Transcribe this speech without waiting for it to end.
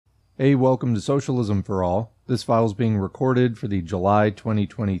Hey, welcome to Socialism for All. This file is being recorded for the July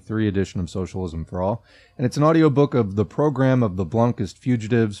 2023 edition of Socialism for All, and it's an audiobook of the program of the Blanquist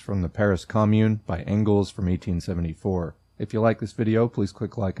Fugitives from the Paris Commune by Engels from 1874. If you like this video, please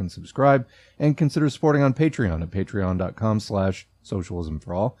click like and subscribe, and consider supporting on Patreon at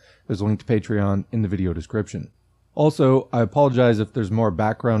patreon.com/socialismforall. There's a link to Patreon in the video description. Also, I apologize if there's more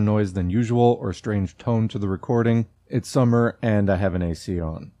background noise than usual or strange tone to the recording. It's summer and I have an AC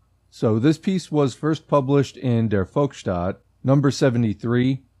on. So this piece was first published in Der Volksstaat, number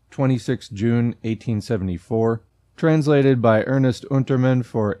 73, 26 June 1874, translated by Ernest Untermann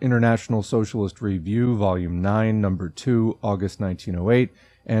for International Socialist Review, Volume 9, number 2, August 1908,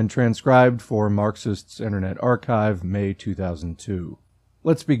 and transcribed for Marxist's Internet Archive, May 2002.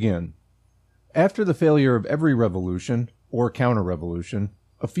 Let's begin. After the failure of every revolution, or counter-revolution,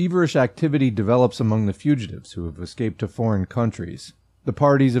 a feverish activity develops among the fugitives who have escaped to foreign countries. The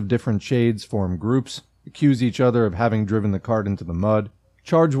parties of different shades form groups, accuse each other of having driven the cart into the mud,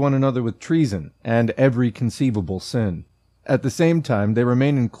 charge one another with treason and every conceivable sin. At the same time, they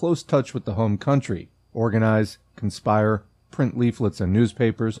remain in close touch with the home country, organize, conspire, print leaflets and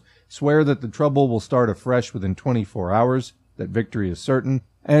newspapers, swear that the trouble will start afresh within 24 hours, that victory is certain,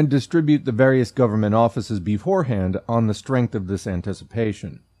 and distribute the various government offices beforehand on the strength of this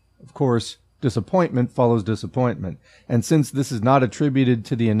anticipation. Of course, disappointment follows disappointment, and since this is not attributed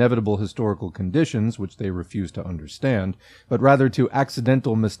to the inevitable historical conditions, which they refuse to understand, but rather to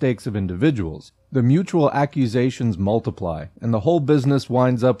accidental mistakes of individuals, the mutual accusations multiply, and the whole business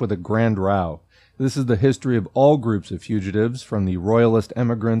winds up with a grand row. This is the history of all groups of fugitives, from the royalist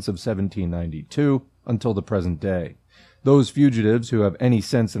emigrants of 1792 until the present day. Those fugitives who have any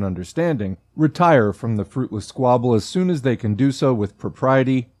sense and understanding retire from the fruitless squabble as soon as they can do so with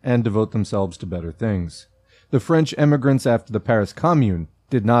propriety and devote themselves to better things. The French emigrants after the Paris Commune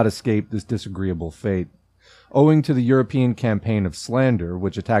did not escape this disagreeable fate. Owing to the European campaign of slander,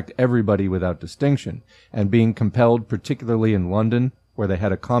 which attacked everybody without distinction, and being compelled, particularly in London, where they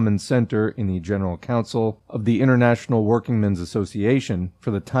had a common center in the General Council of the International Workingmen's Association,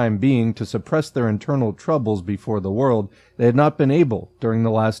 for the time being to suppress their internal troubles before the world, they had not been able, during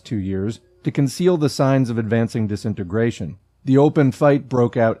the last 2 years, to conceal the signs of advancing disintegration. The open fight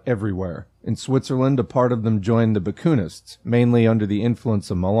broke out everywhere. In Switzerland, a part of them joined the Bacunists, mainly under the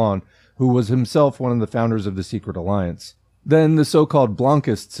influence of Milan, who was himself one of the founders of the Secret Alliance. Then the so-called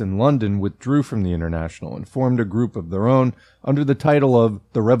Blanquists in London withdrew from the International and formed a group of their own under the title of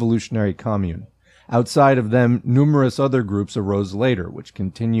the Revolutionary Commune. Outside of them, numerous other groups arose later, which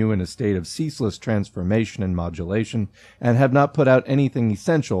continue in a state of ceaseless transformation and modulation, and have not put out anything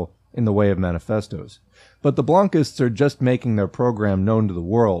essential in the way of manifestos. But the Blanquists are just making their program known to the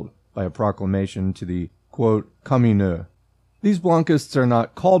world by a proclamation to the, quote, Commune. These Blanquists are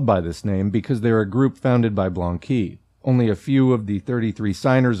not called by this name because they are a group founded by Blanquist. Only a few of the 33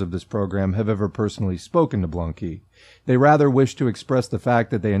 signers of this program have ever personally spoken to Blanquist. They rather wish to express the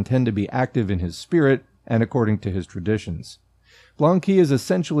fact that they intend to be active in his spirit and according to his traditions. Blanquist is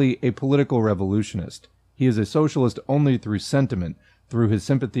essentially a political revolutionist. He is a socialist only through sentiment, through his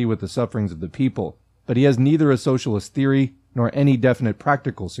sympathy with the sufferings of the people, but he has neither a socialist theory nor any definite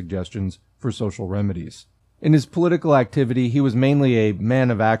practical suggestions for social remedies. In his political activity, he was mainly a man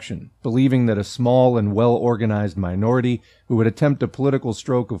of action, believing that a small and well-organized minority who would attempt a political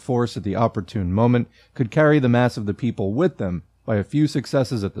stroke of force at the opportune moment could carry the mass of the people with them by a few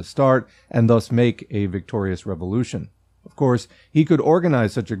successes at the start and thus make a victorious revolution. Of course, he could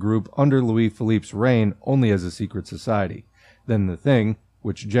organize such a group under Louis Philippe's reign only as a secret society. Then the thing,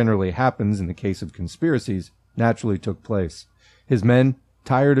 which generally happens in the case of conspiracies, naturally took place. His men,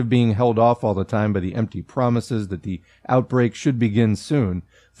 tired of being held off all the time by the empty promises that the outbreak should begin soon,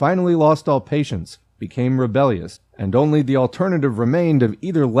 finally lost all patience, became rebellious, and only the alternative remained of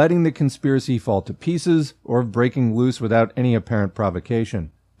either letting the conspiracy fall to pieces or of breaking loose without any apparent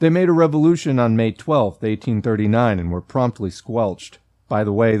provocation. They made a revolution on May 12, 1839, and were promptly squelched. By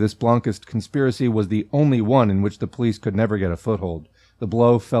the way, this Blanquist conspiracy was the only one in which the police could never get a foothold. The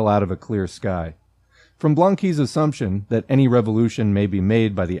blow fell out of a clear sky. From Blanquist's assumption that any revolution may be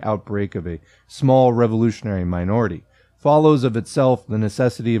made by the outbreak of a small revolutionary minority, follows of itself the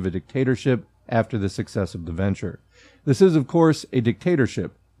necessity of a dictatorship after the success of the venture. This is, of course, a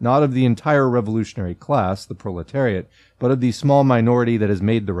dictatorship, not of the entire revolutionary class, the proletariat, but of the small minority that has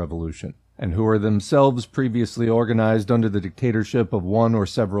made the revolution, and who are themselves previously organized under the dictatorship of one or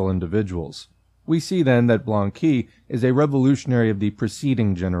several individuals. We see then that Blanquist is a revolutionary of the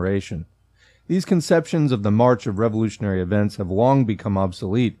preceding generation. These conceptions of the march of revolutionary events have long become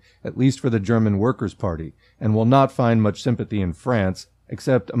obsolete, at least for the German Workers' Party, and will not find much sympathy in France,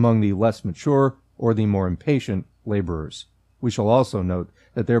 except among the less mature or the more impatient laborers. We shall also note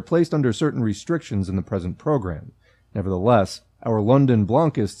that they are placed under certain restrictions in the present program. Nevertheless, our London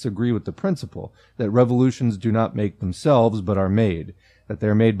Blanquists agree with the principle that revolutions do not make themselves but are made, that they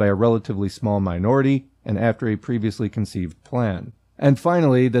are made by a relatively small minority and after a previously conceived plan. And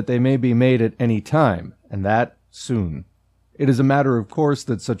finally, that they may be made at any time, and that soon. It is a matter of course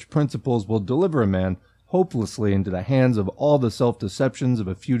that such principles will deliver a man hopelessly into the hands of all the self-deceptions of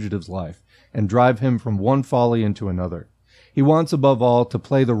a fugitive's life, and drive him from one folly into another. He wants above all to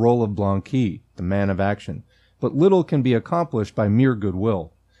play the role of Blanquist, the man of action, but little can be accomplished by mere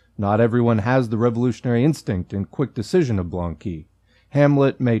goodwill. Not everyone has the revolutionary instinct and quick decision of Blanquist.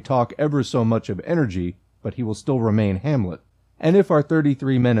 Hamlet may talk ever so much of energy, but he will still remain Hamlet. And if our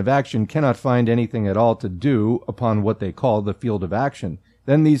 33 men of action cannot find anything at all to do upon what they call the field of action,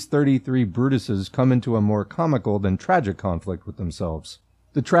 then these 33 Brutuses come into a more comical than tragic conflict with themselves.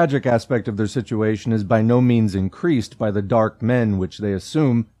 The tragic aspect of their situation is by no means increased by the dark men which they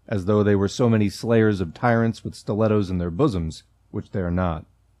assume, as though they were so many slayers of tyrants with stilettos in their bosoms, which they are not.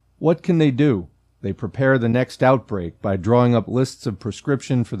 What can they do? They prepare the next outbreak by drawing up lists of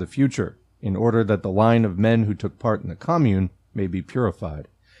prescription for the future, in order that the line of men who took part in the Commune may be purified.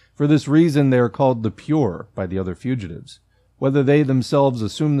 For this reason they are called the pure by the other fugitives. Whether they themselves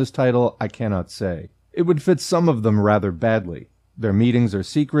assume this title, I cannot say. It would fit some of them rather badly. Their meetings are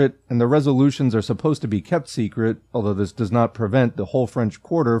secret, and their resolutions are supposed to be kept secret, although this does not prevent the whole French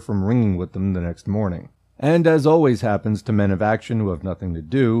quarter from ringing with them the next morning. And as always happens to men of action who have nothing to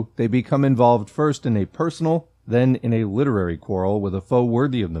do, they become involved first in a personal, then in a literary quarrel with a foe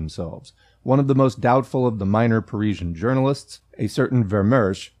worthy of themselves, one of the most doubtful of the minor Parisian journalists, a certain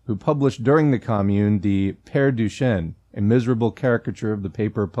Vermersch, who published during the Commune the Père Duchesne, a miserable caricature of the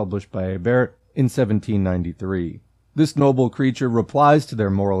paper published by Hébert in 1793. This noble creature replies to their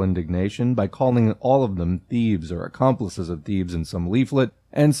moral indignation by calling all of them thieves or accomplices of thieves in some leaflet,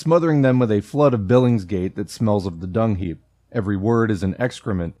 and smothering them with a flood of Billingsgate that smells of the dung heap. Every word is an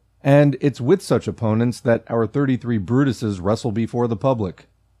excrement, and it's with such opponents that our 33 Brutuses wrestle before the public.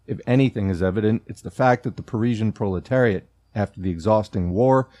 If anything is evident, it's the fact that the Parisian proletariat, after the exhausting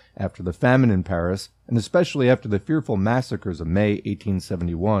war, after the famine in Paris, and especially after the fearful massacres of May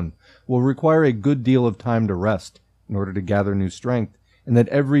 1871, will require a good deal of time to rest, in order to gather new strength, and that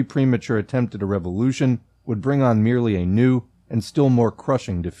every premature attempt at a revolution would bring on merely a new and still more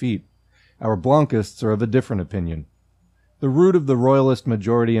crushing defeat. Our Blanquists are of a different opinion. The root of the royalist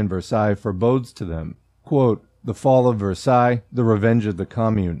majority in Versailles forebodes to them, quote, the fall of Versailles, the revenge of the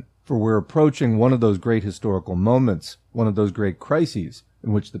Commune, for we're approaching one of those great historical moments, one of those great crises,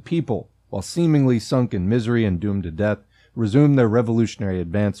 in which the people, while seemingly sunk in misery and doomed to death, resume their revolutionary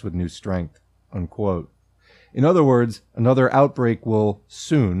advance with new strength, unquote. In other words, another outbreak will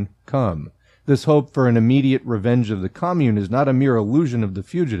soon come. This hope for an immediate revenge of the Commune is not a mere illusion of the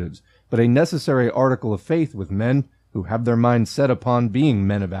fugitives, but a necessary article of faith with men who have their minds set upon being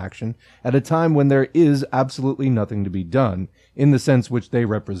men of action at a time when there is absolutely nothing to be done, in the sense which they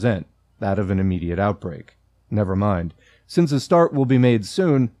represent, that of an immediate outbreak. Never mind. Since a start will be made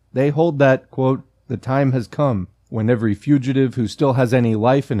soon, they hold that, quote, the time has come when every fugitive who still has any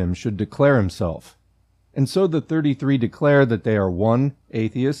life in him should declare himself. And so the 33 declare that they are 1.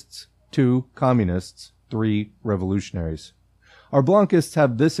 Atheists, 2. Communists, 3. Revolutionaries. Our Blanquists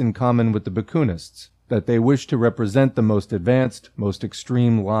have this in common with the Bacunists, that they wish to represent the most advanced, most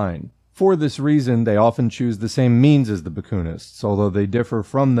extreme line. For this reason, they often choose the same means as the Bacunists, although they differ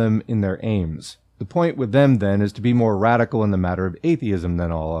from them in their aims. The point with them, then, is to be more radical in the matter of atheism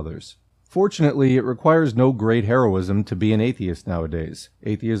than all others. Fortunately, it requires no great heroism to be an atheist nowadays.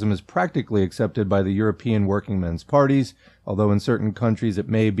 Atheism is practically accepted by the European working men's parties, although in certain countries it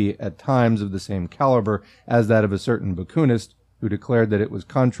may be at times of the same caliber as that of a certain Bacunist, who declared that it was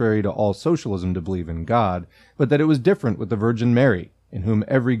contrary to all socialism to believe in God, but that it was different with the Virgin Mary, in whom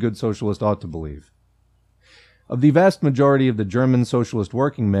every good socialist ought to believe. Of the vast majority of the German socialist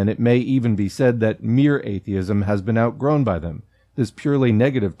working men, it may even be said that mere atheism has been outgrown by them. This purely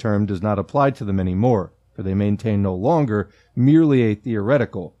negative term does not apply to them any more, for they maintain no longer merely a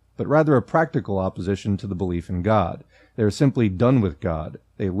theoretical, but rather a practical opposition to the belief in God. They are simply done with God.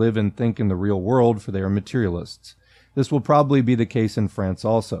 They live and think in the real world, for they are materialists. This will probably be the case in France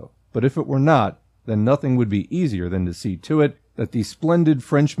also, but if it were not, then nothing would be easier than to see to it that the splendid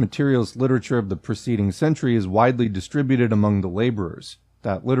French materialist literature of the preceding century is widely distributed among the laborers,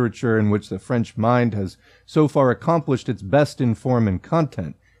 that literature in which the French mind has so far accomplished its best in form and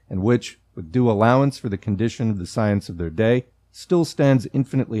content, and which, with due allowance for the condition of the science of their day, still stands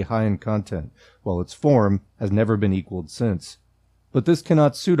infinitely high in content, while its form has never been equaled since. But this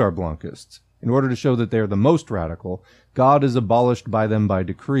cannot suit our Blanquists. In order to show that they are the most radical, God is abolished by them by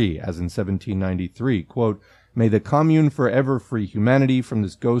decree, as in 1793, quote, "May the Commune forever free humanity from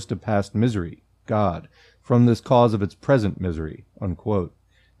this ghost of past misery, God, from this cause of its present misery," unquote.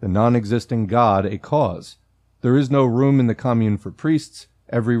 The non-existing God a cause. There is no room in the Commune for priests.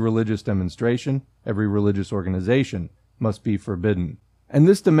 Every religious demonstration, every religious organization must be forbidden. And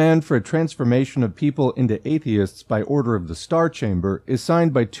this demand for a transformation of people into atheists by order of the Star Chamber is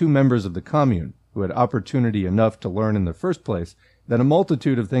signed by two members of the Commune, who had opportunity enough to learn in the first place that a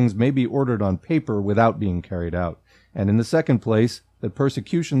multitude of things may be ordered on paper without being carried out, and in the second place, that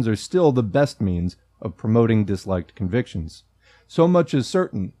persecutions are still the best means of promoting disliked convictions. So much is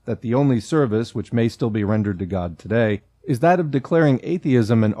certain that the only service which may still be rendered to God today is that of declaring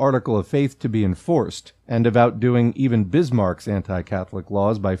atheism an article of faith to be enforced, and of outdoing even Bismarck's anti-Catholic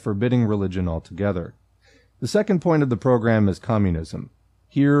laws by forbidding religion altogether. The second point of the program is communism.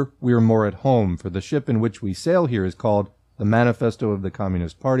 Here we are more at home, for the ship in which we sail here is called the Manifesto of the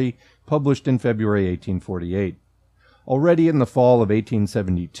Communist Party, published in February 1848. Already in the fall of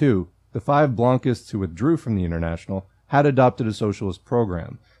 1872, the 5 Blanquists who withdrew from the International had adopted a socialist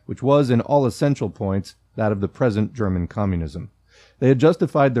program, which was in all essential points that of the present German communism. They had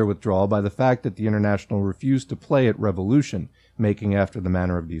justified their withdrawal by the fact that the International refused to play at revolution, making after the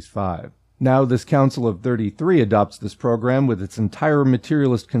manner of these 5. Now this Council of 33 adopts this program with its entire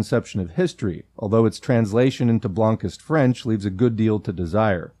materialist conception of history, although its translation into Blanquist French leaves a good deal to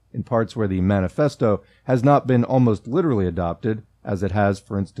desire, in parts where the Manifesto has not been almost literally adopted, as it has,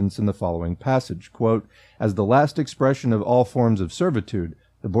 for instance, in the following passage, quote, "As the last expression of all forms of servitude,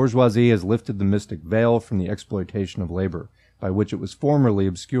 the bourgeoisie has lifted the mystic veil from the exploitation of labor, by which it was formerly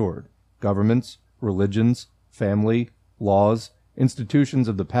obscured. Governments, religions, family, laws, institutions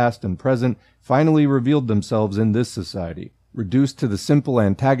of the past and present finally revealed themselves in this society, reduced to the simple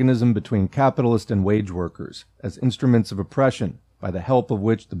antagonism between capitalist and wage workers, as instruments of oppression, by the help of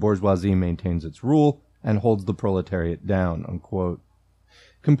which the bourgeoisie maintains its rule and holds the proletariat down," unquote.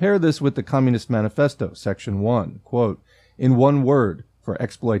 Compare this with the Communist Manifesto, Section 1, quote, "In one word, for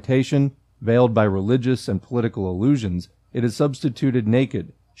exploitation, veiled by religious and political illusions, it is substituted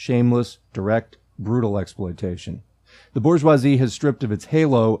naked, shameless, direct, brutal exploitation. The bourgeoisie has stripped of its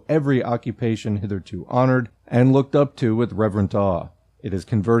halo every occupation hitherto honored and looked up to with reverent awe. It has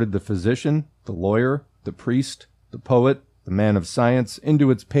converted the physician, the lawyer, the priest, the poet, the man of science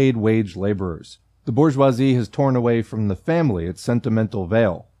into its paid wage laborers. The bourgeoisie has torn away from the family its sentimental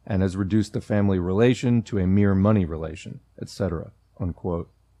veil and has reduced the family relation to a mere money relation," etc. Unquote.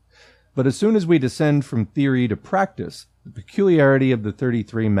 But as soon as we descend from theory to practice, the peculiarity of the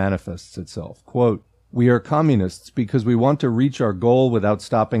 33 manifests itself. Quote, "We are communists because we want to reach our goal without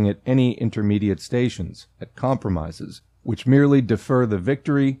stopping at any intermediate stations, at compromises, which merely defer the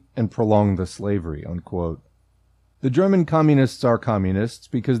victory and prolong the slavery," unquote. The German communists are communists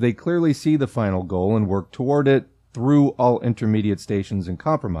because they clearly see the final goal and work toward it through all intermediate stations and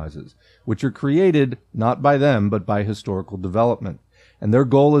compromises, which are created not by them but by historical development. And their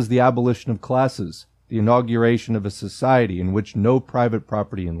goal is the abolition of classes, the inauguration of a society in which no private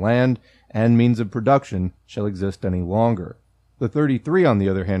property in land and means of production shall exist any longer. The 33, on the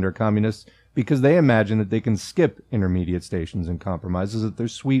other hand, are communists because they imagine that they can skip intermediate stations and compromises at their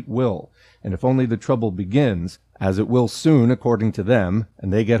sweet will, and if only the trouble begins, as it will soon according to them,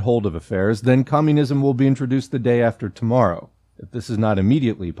 and they get hold of affairs, then communism will be introduced the day after tomorrow. If this is not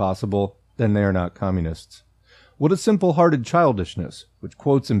immediately possible, then they are not communists. What a simple-hearted childishness, which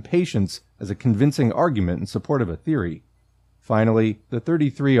quotes impatience as a convincing argument in support of a theory. Finally, the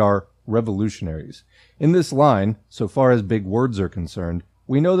 33 are revolutionaries. In this line, so far as big words are concerned,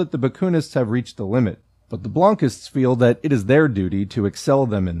 we know that the Bakuinists have reached the limit, but the Blanquists feel that it is their duty to excel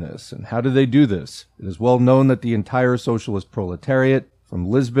them in this. And how do they do this? It is well known that the entire socialist proletariat, from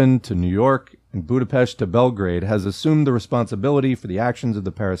Lisbon to New York and Budapest to Belgrade, has assumed the responsibility for the actions of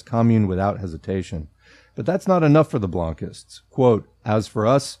the Paris Commune without hesitation. But that's not enough for the Blanquists. Quote, "As for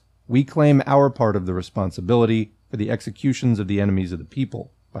us, we claim our part of the responsibility for the executions of the enemies of the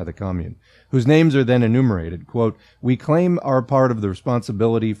people by the Commune, whose names are then enumerated. Quote, "We claim our part of the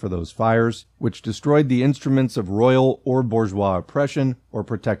responsibility for those fires which destroyed the instruments of royal or bourgeois oppression or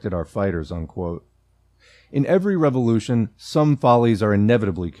protected our fighters," unquote. In every revolution, some follies are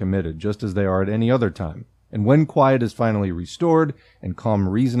inevitably committed, just as they are at any other time. And when quiet is finally restored and calm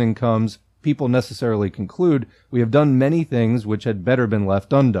reasoning comes, people necessarily conclude we have done many things which had better been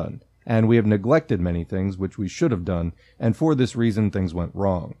left undone, and we have neglected many things which we should have done, and for this reason things went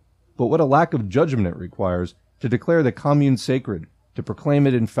wrong. But what a lack of judgment it requires to declare the Commune sacred, to proclaim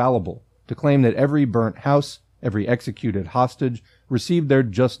it infallible, to claim that every burnt house, every executed hostage, received their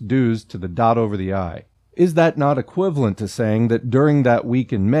just dues to the dot over the I. Is that not equivalent to saying that during that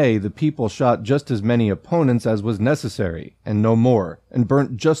week in May, the people shot just as many opponents as was necessary, and no more, and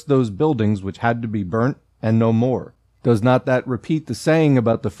burnt just those buildings which had to be burnt, and no more? Does not that repeat the saying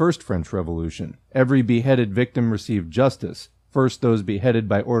about the first French Revolution? Every beheaded victim received justice, first those beheaded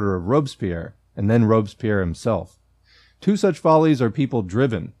by order of Robespierre, and then Robespierre himself. To such follies are people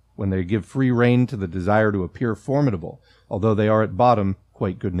driven when they give free rein to the desire to appear formidable, although they are at bottom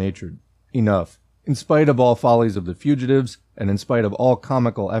quite good-natured. Enough. In spite of all follies of the fugitives, and in spite of all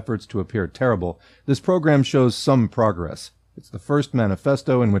comical efforts to appear terrible, this program shows some progress. It's the first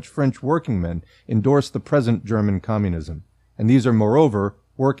manifesto in which French working men endorse the present German communism. And these are, moreover,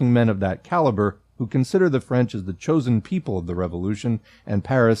 working men of that caliber who consider the French as the chosen people of the revolution and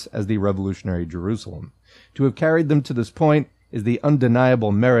Paris as the revolutionary Jerusalem. To have carried them to this point is the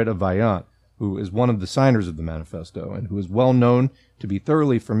undeniable merit of Vaillant, who is one of the signers of the manifesto, and who is well known to be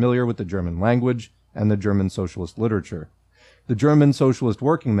thoroughly familiar with the German language and the German socialist literature. The German socialist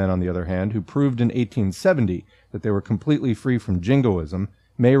working men, on the other hand, who proved in 1870 that they were completely free from jingoism,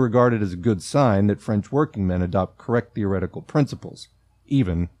 may regard it as a good sign that French working men adopt correct theoretical principles,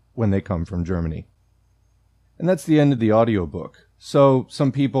 even when they come from Germany. And that's the end of the audiobook. So,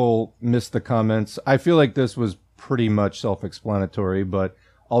 some people missed the comments. I feel like this was pretty much self-explanatory, but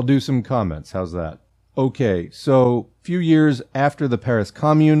I'll do some comments. How's that? Okay, so few years after the Paris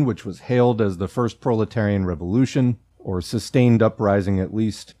Commune, which was hailed as the first proletarian revolution, or sustained uprising at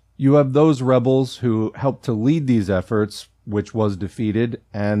least, you have those rebels who helped to lead these efforts, which was defeated,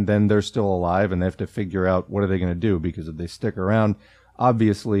 and then they're still alive, and they have to figure out what are they going to do, because if they stick around,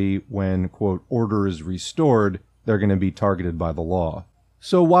 obviously when, quote, order is restored, they're going to be targeted by the law.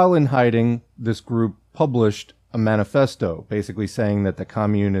 So while in hiding, this group published a manifesto, basically saying that the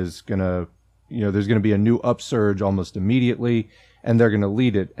Commune is going to, there's going to be a new upsurge almost immediately, and they're going to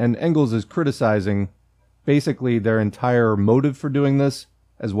lead it. And Engels is criticizing basically their entire motive for doing this,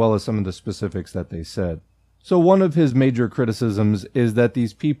 as well as some of the specifics that they said. So one of his major criticisms is that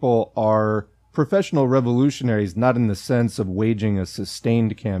these people are professional revolutionaries, not in the sense of waging a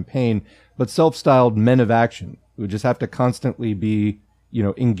sustained campaign, but self-styled men of action, who just have to constantly be,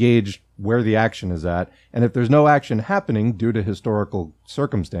 engaged where the action is at. And if there's no action happening due to historical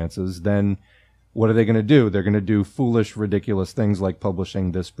circumstances, then what are they going to do? They're going to do foolish, ridiculous things like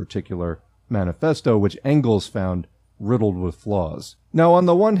publishing this particular manifesto, which Engels found riddled with flaws. Now, on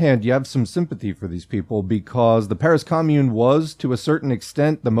the one hand, you have some sympathy for these people because the Paris Commune was, to a certain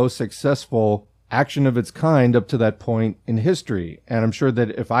extent, the most successful action of its kind up to that point in history. And I'm sure that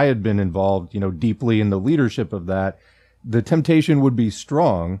if I had been involved, deeply in the leadership of that, the temptation would be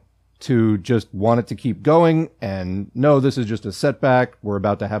strong to just want it to keep going and no, this is just a setback. We're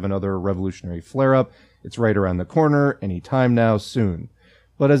about to have another revolutionary flare-up. It's right around the corner, any time now, soon.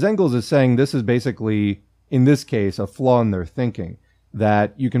 But as Engels is saying, this is basically, in this case, a flaw in their thinking,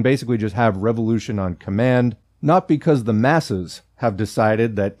 that you can basically just have revolution on command, not because the masses have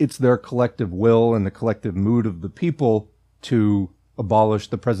decided that it's their collective will and the collective mood of the people to abolish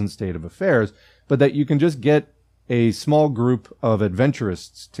the present state of affairs, but that you can just get a small group of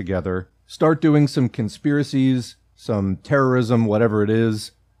adventurists together, start doing some conspiracies, some terrorism, whatever it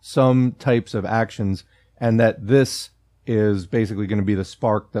is, some types of actions, and that this is basically going to be the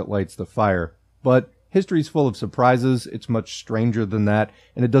spark that lights the fire. But history's full of surprises. It's much stranger than that,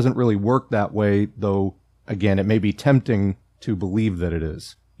 and it doesn't really work that way, though, again, it may be tempting to believe that it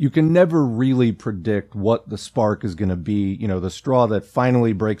is. You can never really predict what the spark is going to be, the straw that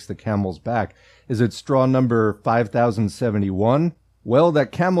finally breaks the camel's back. Is it straw number 5071? Well,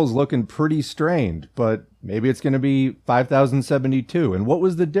 that camel's looking pretty strained, but maybe it's going to be 5072. And what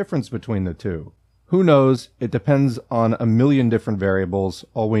was the difference between the two? Who knows? It depends on a million different variables.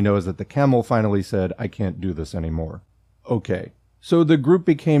 All we know is that the camel finally said, I can't do this anymore. Okay, so the group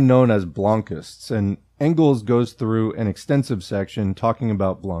became known as Blanquists, and Engels goes through an extensive section talking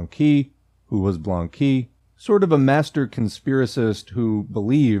about Blanquist, who was Blanquist, sort of a master conspiracist who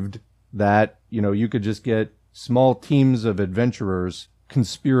believed that, you could just get small teams of adventurers,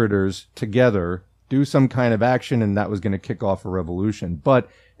 conspirators together, do some kind of action, and that was going to kick off a revolution. But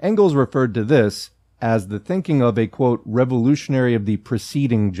Engels referred to this as the thinking of a, quote, revolutionary of the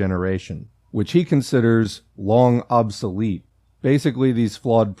preceding generation, which he considers long obsolete. Basically, these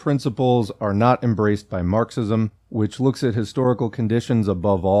flawed principles are not embraced by Marxism, which looks at historical conditions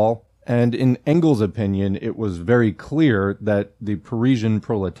above all. And in Engels' opinion, it was very clear that the Parisian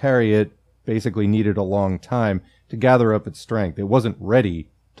proletariat basically needed a long time to gather up its strength. It wasn't ready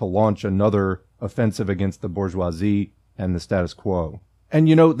to launch another offensive against the bourgeoisie and the status quo. And,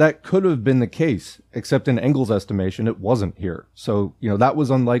 that could have been the case, except in Engels' estimation, it wasn't here. So, that was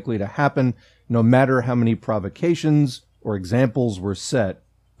unlikely to happen, no matter how many provocations or examples were set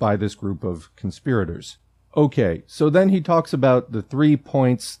by this group of conspirators. Okay, so then he talks about the 3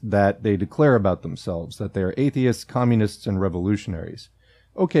 points that they declare about themselves, that they are atheists, communists, and revolutionaries.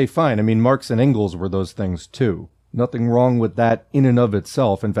 Okay, fine. I mean, Marx and Engels were those things too. Nothing wrong with that in and of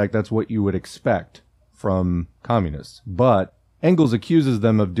itself. In fact, that's what you would expect from communists. But Engels accuses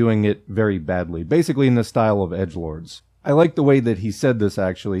them of doing it very badly, basically in the style of edgelords. I like the way that he said this,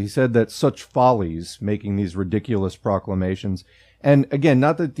 actually. He said that such follies, making these ridiculous proclamations, and again,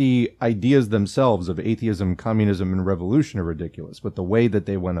 not that the ideas themselves of atheism, communism, and revolution are ridiculous, but the way that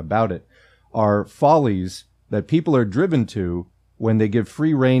they went about it are follies that people are driven to when they give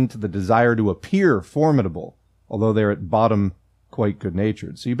free rein to the desire to appear formidable, although they're at bottom quite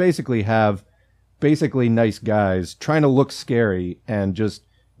good-natured. So you basically have nice guys trying to look scary and just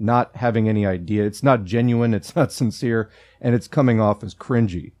not having any idea. It's not genuine, it's not sincere, and it's coming off as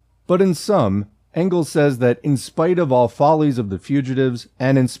cringy. But in sum, Engels says that in spite of all follies of the fugitives,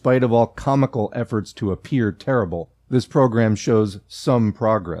 and in spite of all comical efforts to appear terrible, this program shows some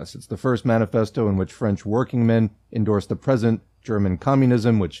progress. It's the first manifesto in which French working men endorsed the present German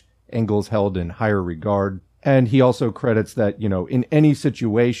communism, which Engels held in higher regard. And he also credits that, in any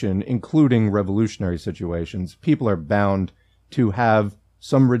situation, including revolutionary situations, people are bound to have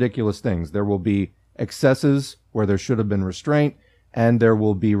some ridiculous things. There will be excesses where there should have been restraint, and there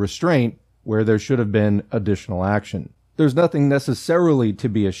will be restraint where there should have been additional action. There's nothing necessarily to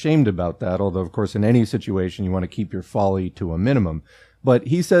be ashamed about that, although, of course, in any situation, you want to keep your folly to a minimum. But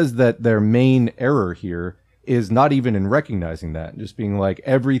he says that their main error here is not even in recognizing that, just being like,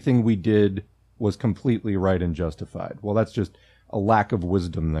 everything we did was completely right and justified. Well, that's just a lack of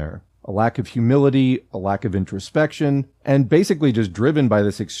wisdom there. A lack of humility, a lack of introspection, and basically just driven by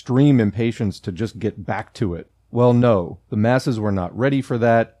this extreme impatience to just get back to it. Well, no, the masses were not ready for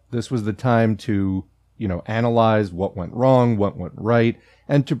that. This was the time to, analyze what went wrong, what went right,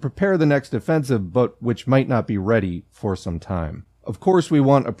 and to prepare the next offensive, but which might not be ready for some time. Of course, we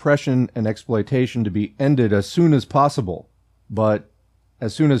want oppression and exploitation to be ended as soon as possible, but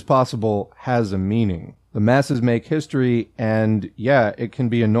as soon as possible has a meaning. The masses make history, and yeah, it can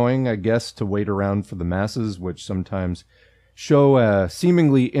be annoying, I guess, to wait around for the masses, which sometimes show a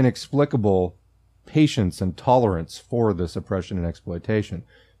seemingly inexplicable patience and tolerance for this oppression and exploitation.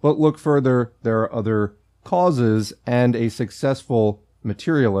 But look further, there are other causes, and a successful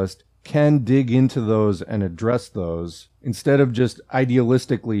materialist can dig into those and address those, instead of just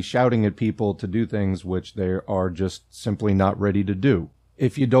idealistically shouting at people to do things which they are just simply not ready to do.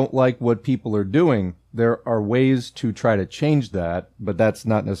 If you don't like what people are doing, there are ways to try to change that, but that's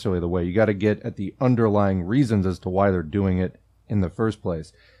not necessarily the way. You got to get at the underlying reasons as to why they're doing it in the first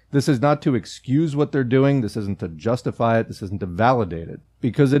place. This is not to excuse what they're doing. This isn't to justify it. This isn't to validate it,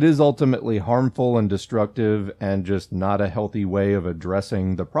 because it is ultimately harmful and destructive and just not a healthy way of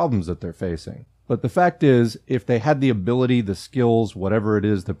addressing the problems that they're facing. But the fact is, if they had the ability, the skills, whatever it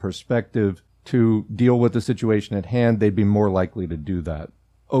is, the perspective to deal with the situation at hand, they'd be more likely to do that.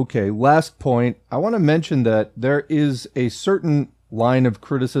 Okay, last point. I want to mention that there is a certain line of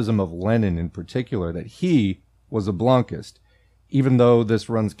criticism of Lenin in particular, that he was a Blanquist. Even though this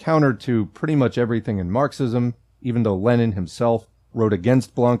runs counter to pretty much everything in Marxism, even though Lenin himself wrote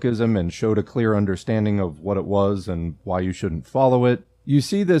against Blankism and showed a clear understanding of what it was and why you shouldn't follow it, you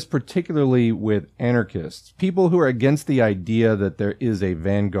see this particularly with anarchists, people who are against the idea that there is a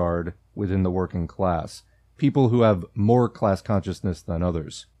vanguard within the working class, people who have more class consciousness than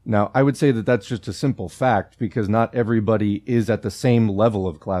others. Now, I would say that that's just a simple fact, because not everybody is at the same level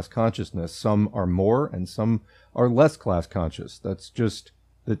of class consciousness. Some are more and some are less class conscious. That's just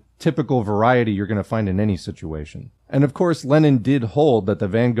the typical variety you're going to find in any situation. And of course, Lenin did hold that the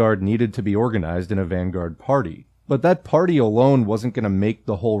vanguard needed to be organized in a vanguard party. But that party alone wasn't going to make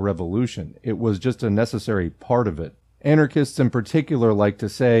the whole revolution. It was just a necessary part of it. Anarchists in particular like to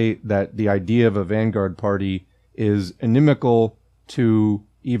say that the idea of a vanguard party is inimical to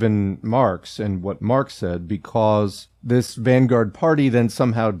even Marx and what Marx said, because this vanguard party then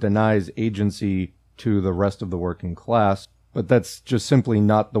somehow denies agency to the rest of the working class. But that's just simply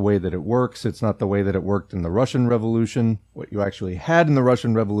not the way that it works. It's not the way that it worked in the Russian Revolution. What you actually had in the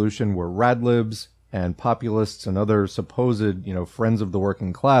Russian Revolution were radlibs and populists and other supposed, friends of the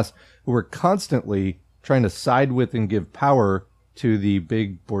working class who were constantly trying to side with and give power to the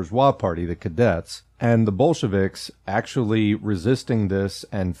big bourgeois party, the cadets, and the Bolsheviks actually resisting this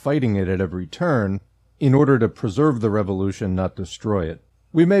and fighting it at every turn in order to preserve the revolution, not destroy it.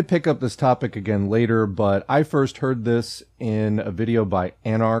 We may pick up this topic again later, but I first heard this in a video by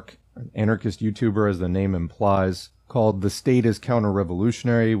Anarch, an anarchist YouTuber as the name implies, called The State is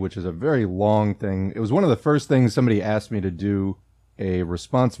Counter-Revolutionary, which is a very long thing. It was one of the first things somebody asked me to do a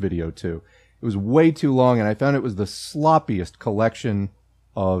response video to. It was way too long, and I found it was the sloppiest collection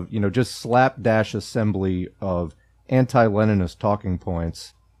of, just slapdash assembly of anti-Leninist talking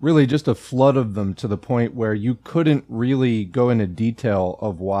points. Really just a flood of them to the point where you couldn't really go into detail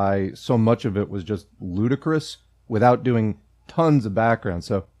of why so much of it was just ludicrous without doing tons of background.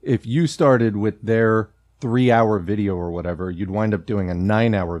 So if you started with their 3-hour video or whatever, you'd wind up doing a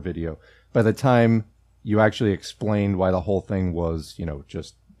 9-hour video by the time you actually explained why the whole thing was,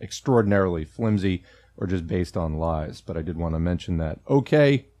 just extraordinarily flimsy or just based on lies. But I did want to mention that.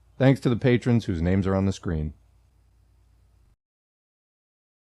 Okay, thanks to the patrons whose names are on the screen.